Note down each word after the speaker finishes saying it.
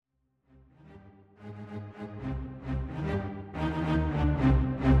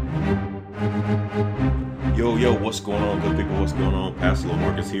Yo, what's going on, good people? What's going on? Pastor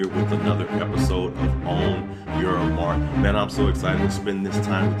Marcus here with another episode of On Your Mark. Man, I'm so excited to spend this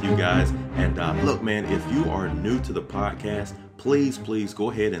time with you guys. And look, man, if you are new to the podcast, please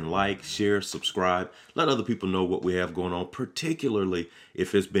go ahead and like, share, subscribe. Let other people know what we have going on, particularly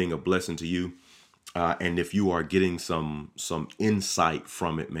if it's being a blessing to you. And if you are getting some insight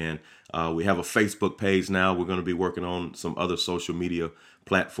from it, man. We have a Facebook page now. We're going to be working on some other social media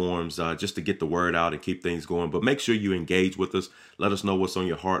platforms just to get the word out and keep things going. But make sure you engage with us. Let us know what's on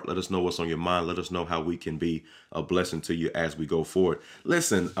your heart. Let us know what's on your mind. Let us know how we can be a blessing to you as we go forward.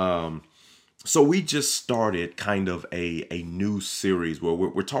 Listen, so we just started kind of a new series where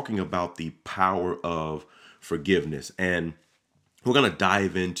we're talking about the power of forgiveness. And we're going to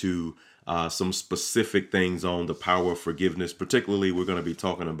dive into some specific things on the power of forgiveness. Particularly, we're going to be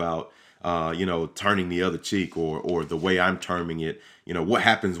talking about turning the other cheek, or the way I'm terming it, what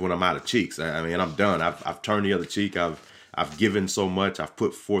happens when I'm out of cheeks. I mean, I'm done. I've turned the other cheek. I've given so much. I've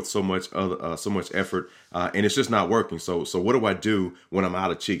put forth so much effort, and it's just not working. So what do I do when I'm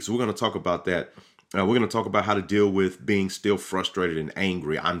out of cheeks? So we're going to talk about that. We're going to talk about how to deal with being still frustrated and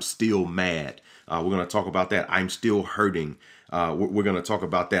angry. I'm still mad. We're going to talk about that. I'm still hurting. We're going to talk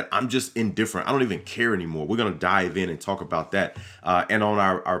about that. I'm just indifferent. I don't even care anymore. We're going to dive in and talk about that. And on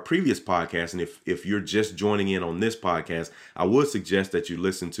our previous podcast, and if you're just joining in on this podcast, I would suggest that you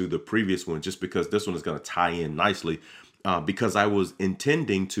listen to the previous one, just because this one is going to tie in nicely, because I was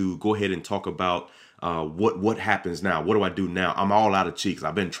intending to go ahead and talk about what happens now. What do I do now? I'm all out of cheeks.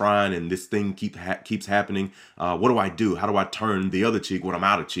 I've been trying, and this thing keeps happening. What do I do? How do I turn the other cheek when I'm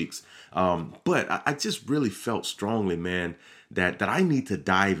out of cheeks? But I just really felt strongly, man, that I need to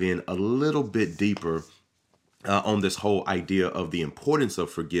dive in a little bit deeper on this whole idea of the importance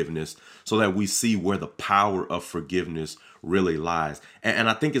of forgiveness, so that we see where the power of forgiveness really lies. And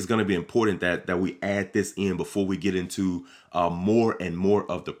I think it's going to be important that we add this in before we get into more and more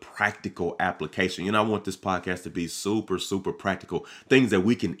of the practical application. I want this podcast to be super, super practical, things that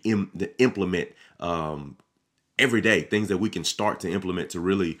we can implement every day, things that we can start to implement to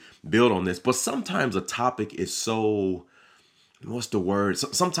really build on this. But sometimes a topic is so, what's the word?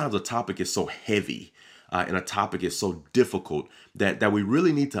 Sometimes a topic is so heavy and a topic is so difficult that we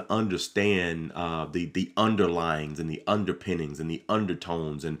really need to understand the underlyings and the underpinnings and the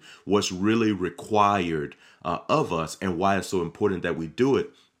undertones and what's really required of us, and why it's so important that we do it.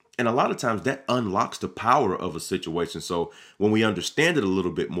 And a lot of times that unlocks the power of a situation. So when we understand it a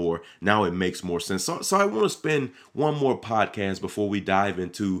little bit more, now it makes more sense. So I want to spend one more podcast before we dive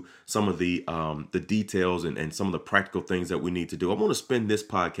into some of the details and some of the practical things that we need to do. I want to spend this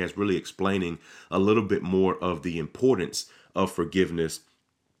podcast really explaining a little bit more of the importance of forgiveness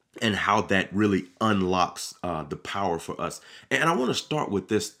and how that really unlocks the power for us. And I want to start with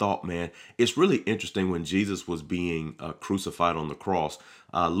this thought, man. It's really interesting when Jesus was being crucified on the cross.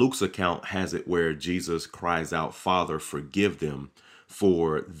 Luke's account has it where Jesus cries out, "Father, forgive them,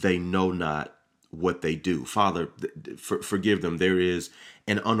 for they know not what they do." Father, forgive them. There is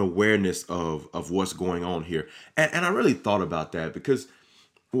an unawareness of what's going on here. And I really thought about that, because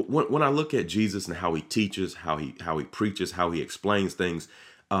when I look at Jesus and how he teaches, how he preaches, how he explains things,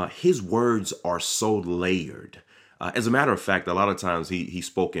 his words are so layered. As a matter of fact, a lot of times he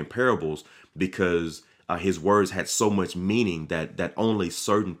spoke in parables, because his words had so much meaning that only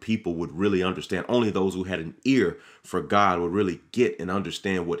certain people would really understand. Only those who had an ear for God would really get and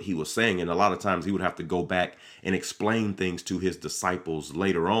understand what he was saying. And a lot of times he would have to go back and explain things to his disciples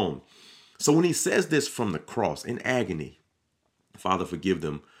later on. So when he says this from the cross in agony, "Father, forgive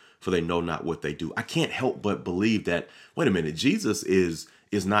them, for they know not what they do," I can't help but believe that, wait a minute, Jesus is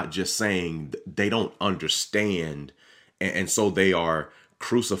not just saying they don't understand, and so they are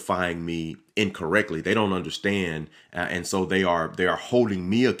crucifying me incorrectly. They don't understand, and so they are holding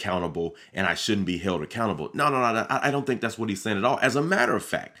me accountable, and I shouldn't be held accountable. No, I don't think that's what he's saying at all. As a matter of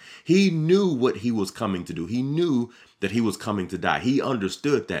fact, he knew what he was coming to do. He knew that he was coming to die. He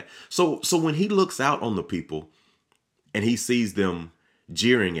understood that. So when he looks out on the people and he sees them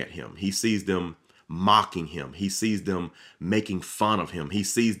jeering at him, he sees them mocking him, he sees them making fun of him, he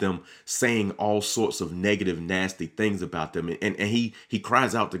sees them saying all sorts of negative, nasty things about them, and he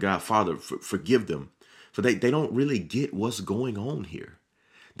cries out to God, "Father, forgive them, for they don't really get what's going on here.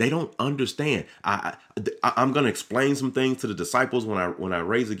 They don't understand. I'm going to explain some things to the disciples when I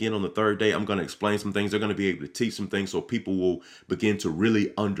raise again on the third day. I'm going to explain some things. They're going to be able to teach some things, so people will begin to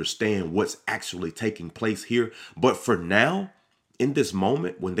really understand what's actually taking place here. But for now, in this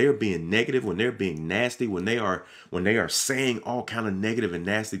moment, when they're being negative, when they're being nasty, when they are saying all kind of negative and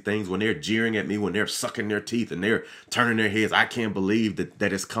nasty things, when they're jeering at me, when they're sucking their teeth and they're turning their heads, I can't believe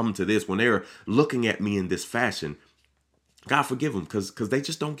that it's come to this. When they're looking at me in this fashion, God forgive them, because they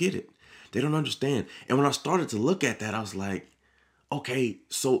just don't get it. They don't understand. And when I started to look at that, I was like, okay,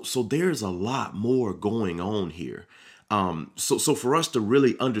 so there's a lot more going on here. So for us to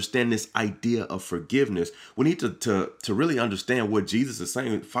really understand this idea of forgiveness, we need to really understand what Jesus is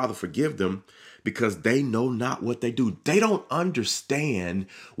saying. Father, forgive them, because they know not what they do. They don't understand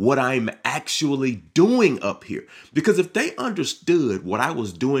what I'm actually doing up here. Because if they understood what I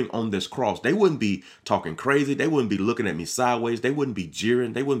was doing on this cross, they wouldn't be talking crazy. They wouldn't be looking at me sideways. They wouldn't be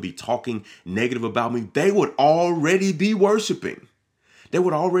jeering. They wouldn't be talking negative about me. They would already be worshiping. They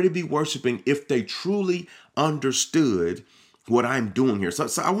would already be worshiping if they truly understood what I'm doing here. So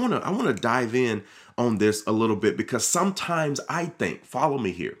I want to dive in on this a little bit, because sometimes I think, follow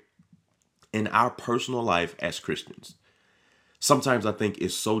me here, in our personal life as Christians, sometimes I think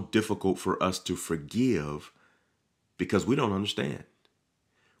it's so difficult for us to forgive because we don't understand.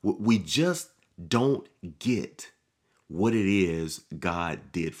 We just don't get what it is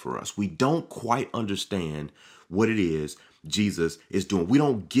God did for us. We don't quite understand what it is Jesus is doing. We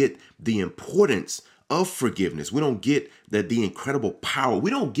don't get the importance of forgiveness. We don't get the incredible power.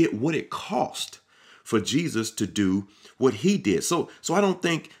 We don't get what it cost for Jesus to do what he did. So I don't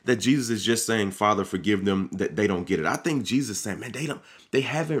think that Jesus is just saying, Father, forgive them, that they don't get it. I think Jesus is saying, man, they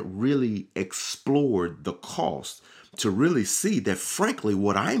haven't really explored the cost to really see that, frankly,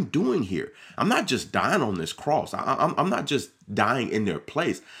 what I'm doing here, I'm not just dying on this cross. I'm not just dying in their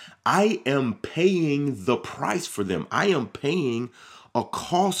place. I am paying the price for them. I am paying a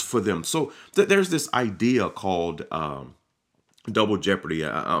cost for them. So there's this idea called double jeopardy.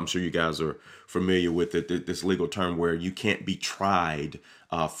 I'm sure you guys are familiar with it, this legal term where you can't be tried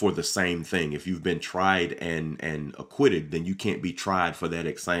for the same thing. If you've been tried and acquitted, then you can't be tried for that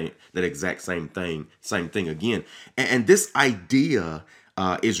exact same thing again. And this idea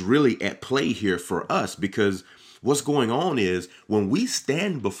is really at play here for us, because what's going on is when we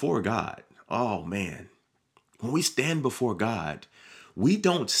stand before God, oh man, when we stand before God, we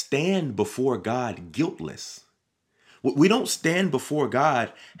don't stand before God guiltless. We don't stand before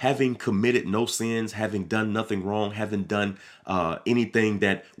God having committed no sins, having done nothing wrong, having done anything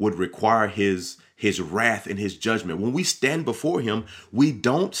that would require his wrath and his judgment. When we stand before him, we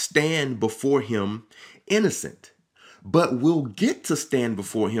don't stand before him innocent. But we'll get to stand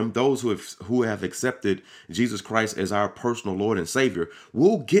before him, those who have accepted Jesus Christ as our personal Lord and Savior,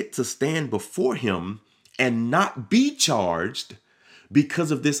 we'll get to stand before him and not be charged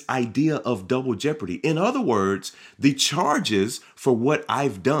because of this idea of double jeopardy. In other words, the charges for what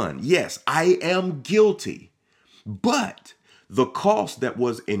I've done. Yes, I am guilty, but the cost that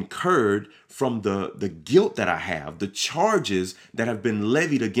was incurred from the guilt that I have, the charges that have been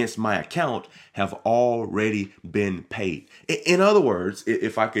levied against my account have already been paid. In other words,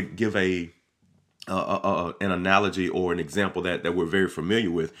 if I could give an analogy or an example that we're very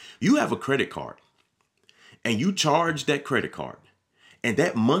familiar with, you have a credit card and you charge that credit card. And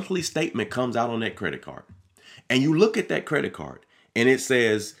that monthly statement comes out on that credit card. And you look at that credit card and it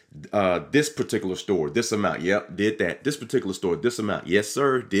says, this particular store, this amount. Yep, did that. This particular store, this amount. Yes,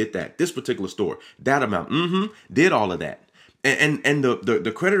 sir, did that. This particular store, that amount. Did all of that. And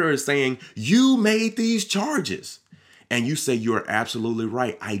the creditor is saying, you made these charges. And you say, you're absolutely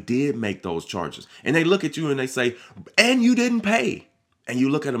right. I did make those charges. And they look at you and they say, and you didn't pay. And you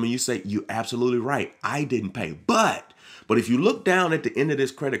look at them and you say, you're absolutely right. I didn't pay. But if you look down at the end of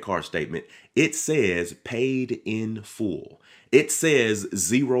this credit card statement, it says paid in full. It says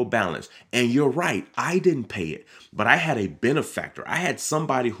zero balance. And you're right, I didn't pay it, but I had a benefactor. I had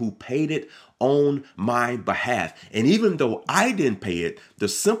somebody who paid it on my behalf. And even though I didn't pay it, the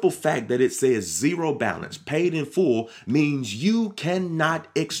simple fact that it says zero balance, paid in full, means you cannot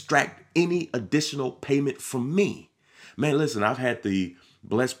extract any additional payment from me. Man, listen, I've had the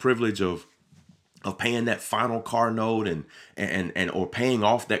blessed privilege of paying that final car note and or paying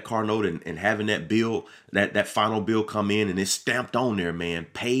off that car note and having that bill, that final bill come in and it's stamped on there, man,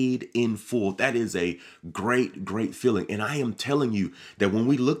 paid in full. That is a great, great feeling. And I am telling you that when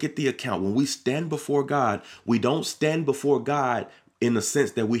we look at the account, when we stand before God, we don't stand before God in the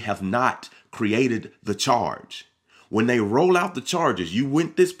sense that we have not created the charge. When they roll out the charges, you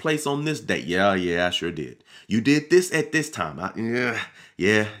went this place on this date. Yeah, I sure did. You did this at this time.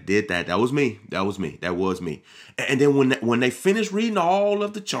 Did that. That was me. And then when they finish reading all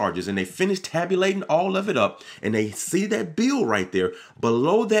of the charges and they finish tabulating all of it up and they see that bill right there,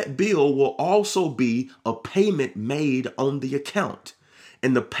 below that bill will also be a payment made on the account.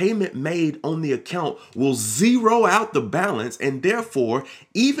 And the payment made on the account will zero out the balance. And therefore,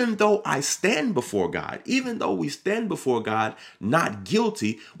 even though I stand before God, even though we stand before God not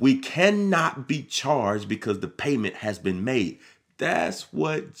guilty, we cannot be charged because the payment has been made. That's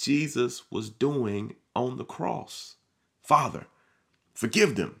what Jesus was doing on the cross. Father,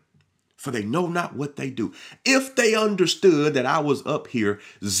 forgive them, for they know not what they do. If they understood that I was up here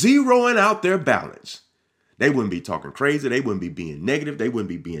zeroing out their balance, they wouldn't be talking crazy. They wouldn't be being negative. They wouldn't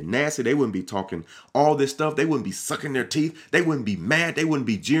be being nasty. They wouldn't be talking all this stuff. They wouldn't be sucking their teeth. They wouldn't be mad. They wouldn't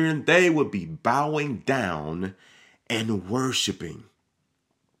be jeering. They would be bowing down and worshiping.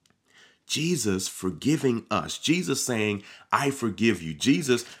 Jesus forgiving us. Jesus saying, I forgive you.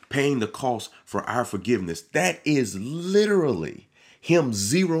 Jesus paying the cost for our forgiveness. That is literally him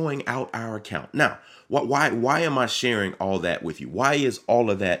zeroing out our account. Now, why am I sharing all that with you? Why is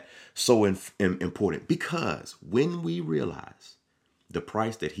all of that so important? Because when we realize the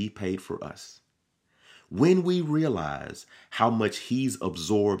price that he paid for us, when we realize how much he's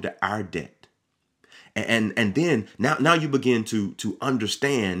absorbed our debt, and then now you begin to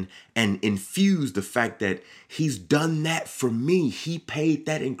understand and infuse the fact that he's done that for me. He paid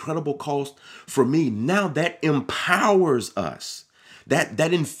that incredible cost for me. Now that empowers us.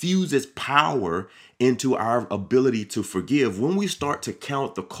 That infuses power into our ability to forgive when we start to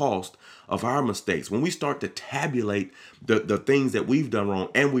count the cost of our mistakes, when we start to tabulate the things that we've done wrong,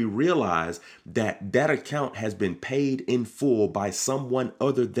 and we realize that that account has been paid in full by someone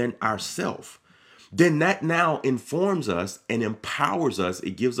other than ourselves. Then that now informs us and empowers us.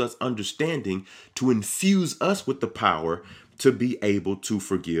 It gives us understanding to infuse us with the power to be able to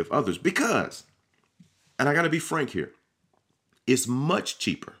forgive others. Because, and I got to be frank here, it's much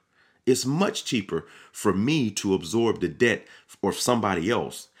cheaper. It's much cheaper for me to absorb the debt of somebody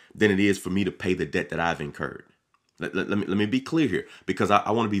else than it is for me to pay the debt that I've incurred. Let me be clear here, because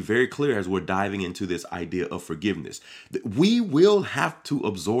I want to be very clear as we're diving into this idea of forgiveness. We will have to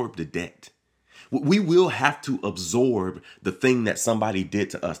absorb the debt. We will have to absorb the thing that somebody did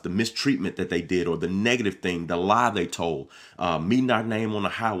to us, the mistreatment that they did, or the negative thing, the lie they told, meeting our name on the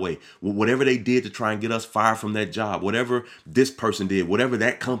highway, whatever they did to try and get us fired from that job, whatever this person did, whatever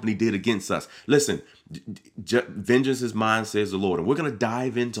that company did against us. Listen, vengeance is mine, says the Lord. And we're going to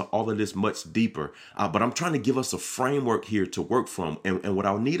dive into all of this much deeper. But I'm trying to give us a framework here to work from. And what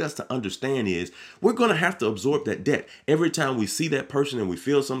I'll need us to understand is we're going to have to absorb that debt. Every time we see that person and we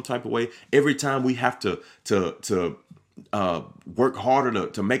feel some type of way, every time we have to work harder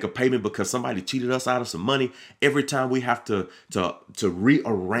to make a payment because somebody cheated us out of some money, every time we have to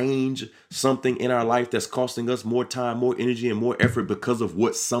rearrange something in our life that's costing us more time, more energy, and more effort because of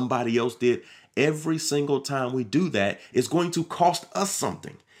what somebody else did, every single time we do that, it's going to cost us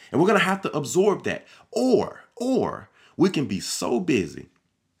something. And we're going to have to absorb that. Or we can be so busy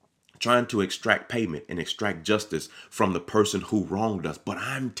trying to extract payment and extract justice from the person who wronged us. But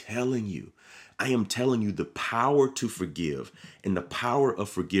I am telling you, the power to forgive and the power of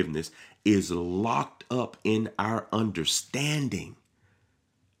forgiveness is locked up in our understanding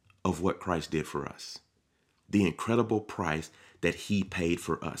of what Christ did for us. The incredible price that he paid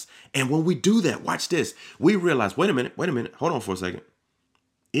for us. And when we do that, watch this, we realize, wait a minute, hold on for a second.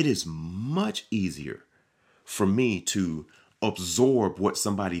 It is much easier for me to absorb what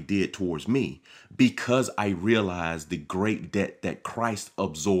somebody did towards me because I realize the great debt that Christ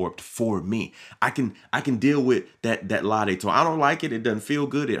absorbed for me. I can deal with that lie they told. I don't like it. It doesn't feel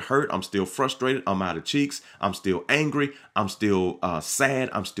good. It hurt. I'm still frustrated. I'm out of cheeks. I'm still angry. I'm still sad.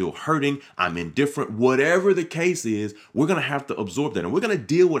 I'm still hurting. I'm indifferent. Whatever the case is, we're going to have to absorb that. And we're going to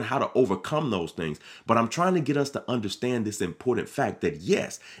deal with how to overcome those things. But I'm trying to get us to understand this important fact that,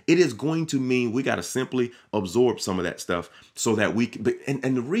 yes, it is going to mean we got to simply absorb some of that stuff so that we can.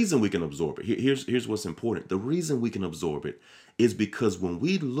 And the reason we can absorb it, here's what's important. The reason we can absorb it is because when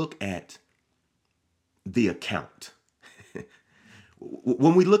we look at the account,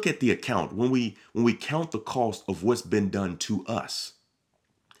 when we look at the account, when we count the cost of what's been done to us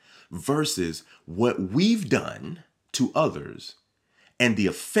versus what we've done to others and the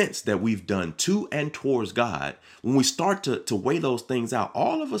offense that we've done to and towards God, when we start to weigh those things out,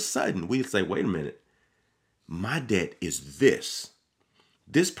 all of a sudden we say, wait a minute, my debt is this.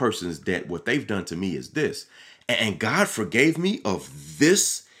 This person's debt, what they've done to me is this. And God forgave me of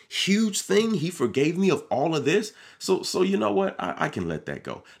this huge thing. He forgave me of all of this. So you know what? I can let that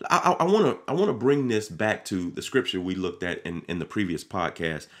go. I want to bring this back to the scripture we looked at in the previous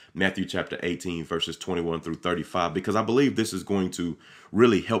podcast, Matthew chapter 18, verses 21 through 35, because I believe this is going to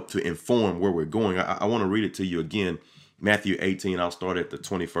really help to inform where we're going. I want to read it to you again. Matthew 18, I'll start at the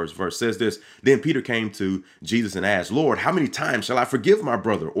 21st verse, says this: Then Peter came to Jesus and asked, Lord, how many times shall I forgive my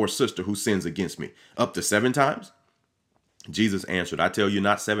brother or sister who sins against me? Up to 7 times? Jesus answered, I tell you,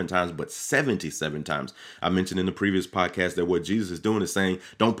 not 7 times, but 77 times. I mentioned in the previous podcast that what Jesus is doing is saying,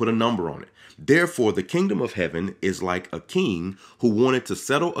 don't put a number on it. Therefore, the kingdom of heaven is like a king who wanted to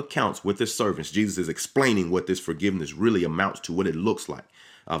settle accounts with his servants. Jesus is explaining what this forgiveness really amounts to, what it looks like.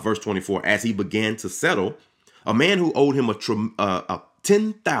 Verse 24, as he began to settle, a man who owed him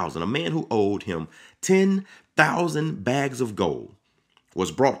 10,000 bags of gold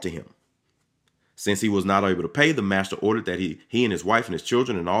was brought to him. Since he was not able to pay, the master ordered that he and his wife and his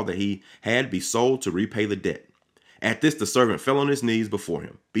children and all that he had be sold to repay the debt. At this, the servant fell on his knees before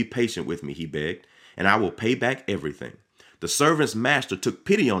him. Be patient with me, he begged, and I will pay back everything. The servant's master took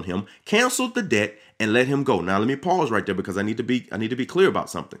pity on him, canceled the debt, and let him go. Now, let me pause right there because I need to be clear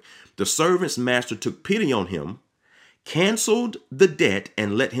about something. The servant's master took pity on him, canceled the debt,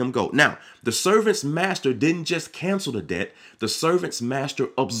 and let him go. Now, the servant's master didn't just cancel the debt. The servant's master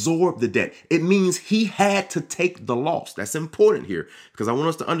absorbed the debt. It means he had to take the loss. That's important here because I want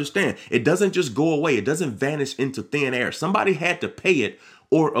us to understand it doesn't just go away. It doesn't vanish into thin air. Somebody had to pay it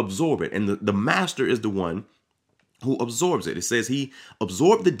or absorb it. And the master is the one who absorbs it. It says he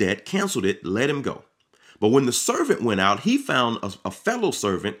absorbed the debt, canceled it, let him go. But when the servant went out, he found a fellow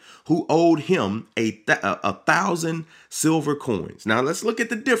servant who owed him 1,000 silver coins. Now let's look at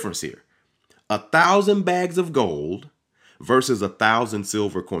the difference here. 1,000 bags of gold versus 1,000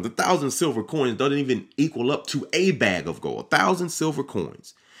 silver coins. 1,000 silver coins doesn't even equal up to a bag of gold. 1,000 silver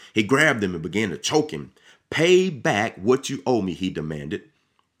coins. He grabbed them and began to choke him. Pay back what you owe me, he demanded.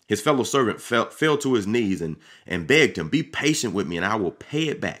 His fellow servant fell to his knees and begged him, be patient with me and I will pay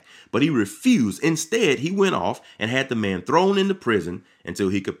it back. But he refused. Instead, he went off and had the man thrown into prison until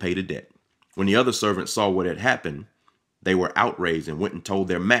he could pay the debt. When the other servants saw what had happened, they were outraged and went and told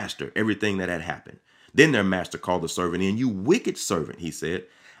their master everything that had happened. Then their master called the servant in. You wicked servant, he said.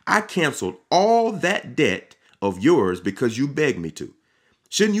 I canceled all that debt of yours because you begged me to.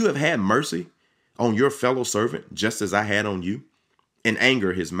 Shouldn't you have had mercy on your fellow servant just as I had on you? In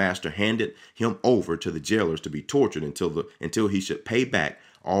anger, his master handed him over to the jailers to be tortured until he should pay back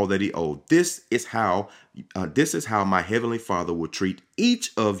all that he owed. This is how my heavenly Father will treat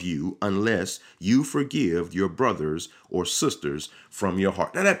each of you unless you forgive your brothers or sisters from your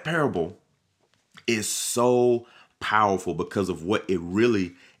heart. Now that parable is so powerful because of what it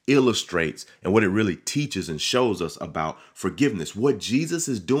really illustrates and what it really teaches and shows us about forgiveness. What Jesus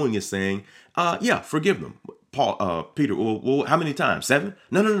is doing is saying, forgive them. Peter, well, how many times? 7?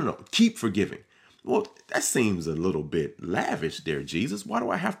 No. Keep forgiving. Well, that seems a little bit lavish there, Jesus. Why do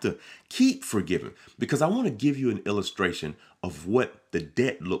I have to keep forgiving? Because I want to give you an illustration of what the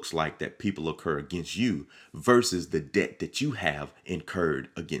debt looks like that people incur against you versus the debt that you have incurred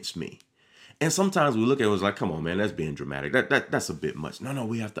against me. And sometimes we look at it as like, come on, man, that's being dramatic. That's a bit much. No,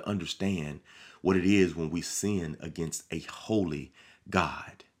 we have to understand what it is when we sin against a holy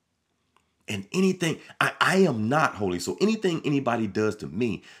God. And anything, I am not holy. So anything anybody does to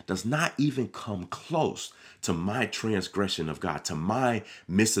me does not even come close to my transgression of God, to my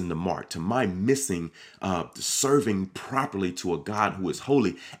missing the mark, to my missing serving properly to a God who is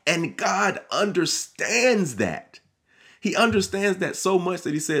holy. And God understands that. He understands that so much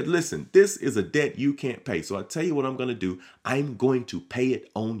that he said, listen, this is a debt you can't pay. So I tell you what I'm going to do. I'm going to pay it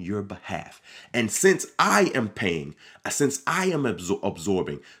on your behalf. And since I am paying, since I am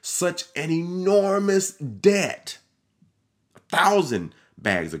absorbing such an enormous debt, 10,000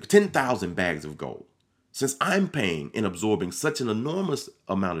 bags of gold, since I'm paying and absorbing such an enormous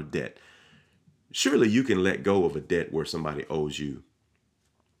amount of debt, surely you can let go of a debt where somebody owes you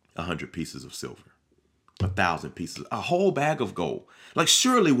 100 pieces of silver. 1,000 pieces, a whole bag of gold. Like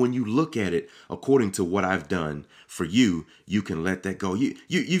surely when you look at it according to what I've done for you, you can let that go.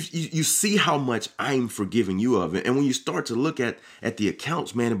 You see how much I'm forgiving you of it. And when you start to look at the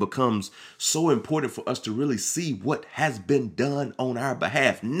accounts, man, it becomes so important for us to really see what has been done on our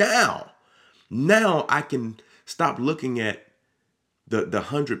behalf. Now I can stop looking at the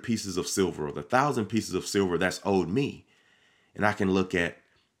 100 pieces of silver or the 1,000 pieces of silver that's owed me. And I can look at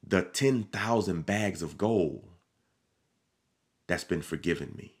the 10,000 bags of gold that's been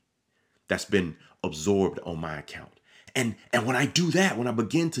forgiven me, that's been absorbed on my account. And when I do that, when I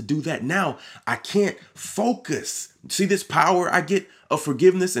begin to do that, now I can't focus. See this power I get of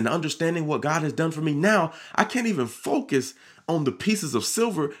forgiveness and understanding what God has done for me. Now I can't even focus on the pieces of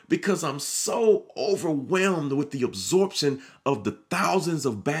silver because I'm so overwhelmed with the absorption of the thousands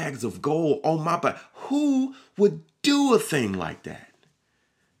of bags of gold on my back. Who would do a thing like that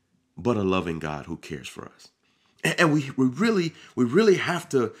but a loving God who cares for us? And we really have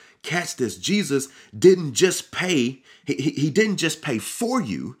to catch this. Jesus didn't just pay. He didn't just pay for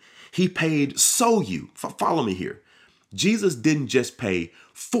you. He paid so you. Follow me here. Jesus didn't just pay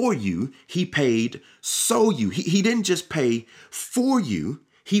for you. He paid so you. He didn't just pay for you.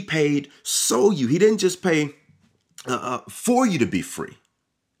 He paid so you. He didn't just pay for you to be free.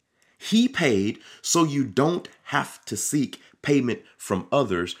 He paid so you don't have to seek payment from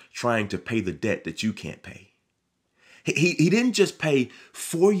others trying to pay the debt that you can't pay. He didn't just pay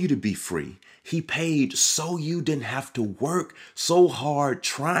for you to be free. He paid so you didn't have to work so hard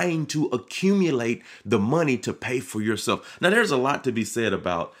trying to accumulate the money to pay for yourself. Now, there's a lot to be said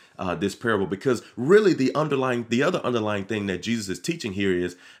about this parable, because really the other underlying thing that Jesus is teaching here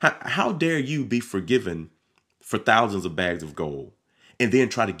is how dare you be forgiven for thousands of bags of gold and then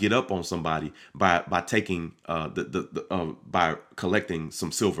try to get up on somebody by taking by collecting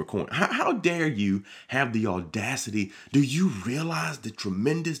some silver coin. How dare you have the audacity? Do you realize the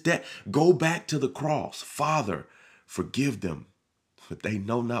tremendous debt? Go back to the cross. Father, forgive them, for they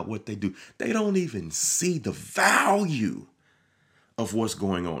know not what they do. They don't even see the value of what's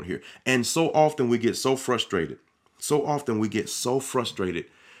going on here. And so often we get so frustrated.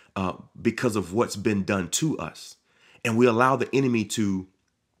 Because of what's been done to us. And we allow the enemy to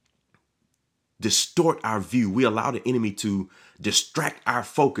distort our view. We allow the enemy to distract our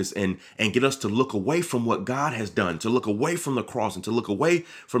focus and get us to look away from what God has done, to look away from the cross and to look away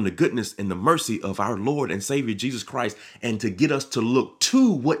from the goodness and the mercy of our Lord and Savior Jesus Christ, and to get us to look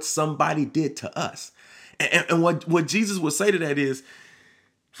to what somebody did to us. And what Jesus would say to that is,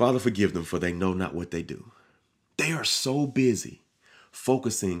 Father, forgive them, for they know not what they do. They are so busy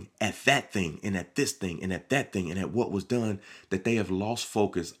focusing at that thing and at this thing and at that thing and at what was done that they have lost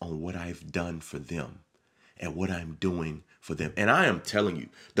focus on what I've done for them and what I'm doing for them. And I am telling you,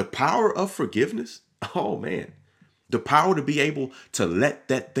 the power of forgiveness, oh man, the power to be able to let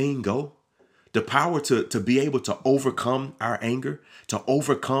that thing go, the power to be able to overcome our anger, to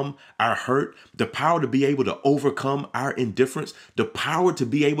overcome our hurt, the power to be able to overcome our indifference, the power to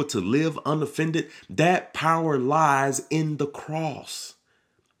be able to live unoffended, that power lies in the cross.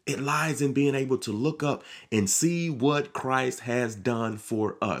 It lies in being able to look up and see what Christ has done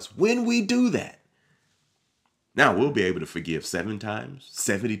for us. When we do that, now we'll be able to forgive 7 times,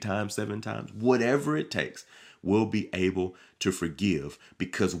 70 times, 7 times, whatever it takes. We'll be able to forgive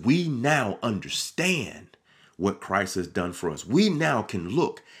because we now understand what Christ has done for us. We now can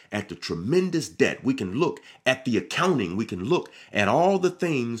look at the tremendous debt. We can look at the accounting. We can look at all the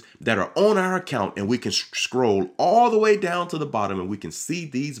things that are on our account, and we can scroll all the way down to the bottom, and we can see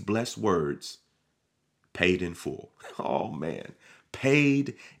these blessed words, paid in full. Oh man,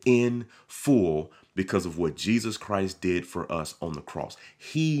 paid in full. Because of what Jesus Christ did for us on the cross.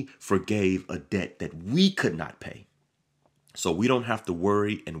 He forgave a debt that we could not pay. So we don't have to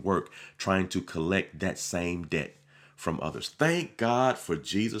worry and work trying to collect that same debt from others. Thank God for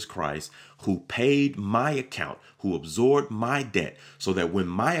Jesus Christ, who paid my account, who absorbed my debt, so that when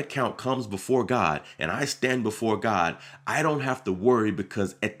my account comes before God and I stand before God, I don't have to worry,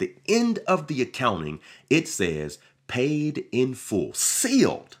 because at the end of the accounting, it says paid in full,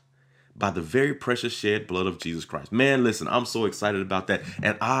 sealed by the very precious shed blood of Jesus Christ. Man, listen, I'm so excited about that.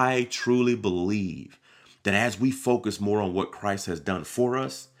 And I truly believe that as we focus more on what Christ has done for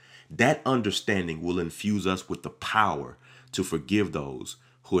us, that understanding will infuse us with the power to forgive those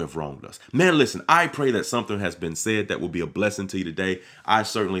who have wronged us. Man, listen, I pray that something has been said that will be a blessing to you today. I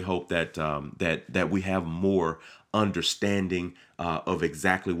certainly hope that that we have more understanding of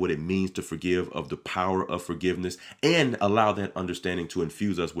exactly what it means to forgive, of the power of forgiveness, and allow that understanding to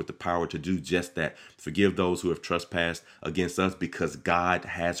infuse us with the power to do just that. Forgive those who have trespassed against us, because God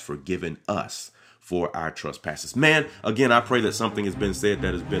has forgiven us for our trespasses. Man, again, I pray that something has been said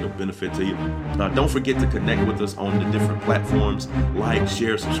that has been of benefit to you. Don't forget to connect with us on the different platforms. Like,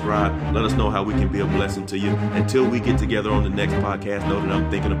 share, subscribe. Let us know how we can be a blessing to you. Until we get together on the next podcast, know that I'm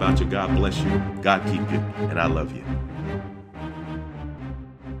thinking about you. God bless you. God keep you. And I love you.